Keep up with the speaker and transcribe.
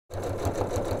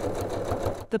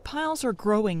The piles are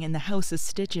growing in the House of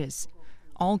Stitches,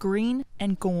 all green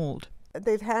and gold.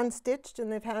 They've hand-stitched, and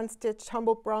they've hand-stitched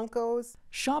Humboldt Broncos.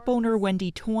 Shop owner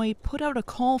Wendy Toy put out a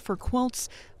call for quilts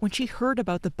when she heard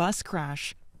about the bus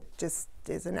crash. Just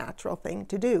is a natural thing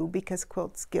to do because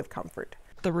quilts give comfort.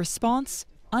 The response,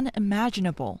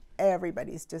 unimaginable.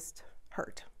 Everybody's just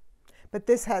hurt. But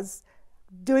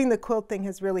doing the quilt thing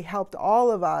has really helped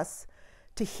all of us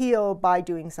to heal by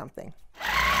doing something.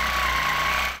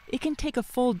 It can take a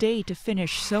full day to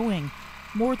finish sewing.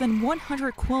 More than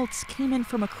 100 quilts came in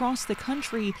from across the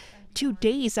country 2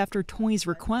 days after Toy's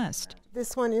request.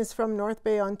 This one is from North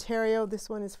Bay, Ontario. This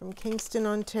one is from Kingston,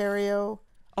 Ontario.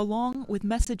 Along with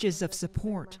messages of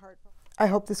support. I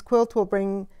hope this quilt will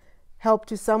bring help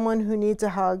to someone who needs a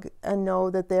hug and know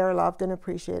that they are loved and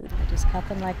appreciated. I just cut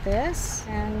them like this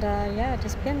and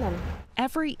just pin them.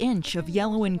 Every inch of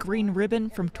yellow and green ribbon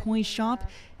from Toy's shop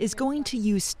is going to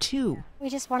use 2. We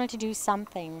just wanted to do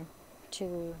something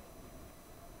to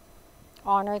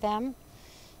honor them.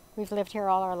 We've lived here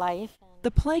all our life. The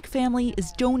Plague family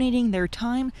is donating their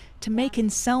time to make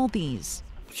and sell these.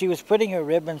 She was putting her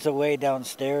ribbons away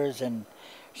downstairs, and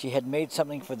she had made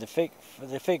something for the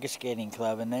figure skating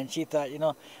club, and then she thought,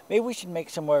 maybe we should make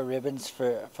some more ribbons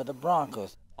for the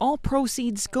Broncos. All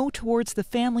proceeds go towards the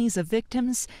families of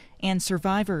victims and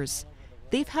survivors.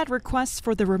 They've had requests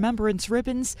for the remembrance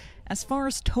ribbons as far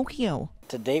as Tokyo.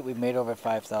 To date, we've made over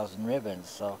 5,000 ribbons,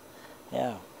 so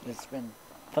yeah, it's been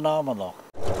phenomenal.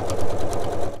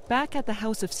 Back at the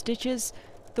House of Stitches,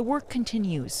 the work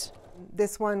continues.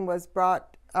 This one was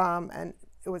brought and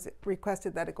it was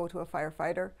requested that it go to a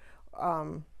firefighter.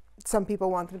 Some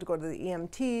people want them to go to the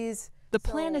EMTs. The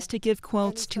plan is to give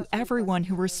quilts to everyone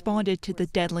who responded to the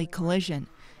deadly collision.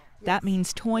 That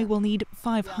means Toy will need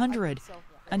 500,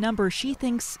 a number she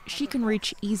thinks she can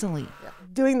reach easily.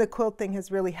 Doing the quilt thing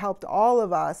has really helped all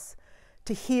of us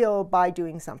to heal by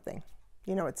doing something.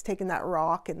 It's taken that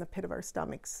rock in the pit of our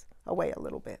stomachs away a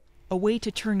little bit. A way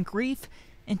to turn grief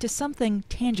into something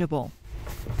tangible.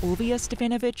 Olivia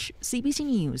Stefanovic, CBC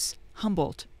News,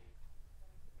 Humboldt.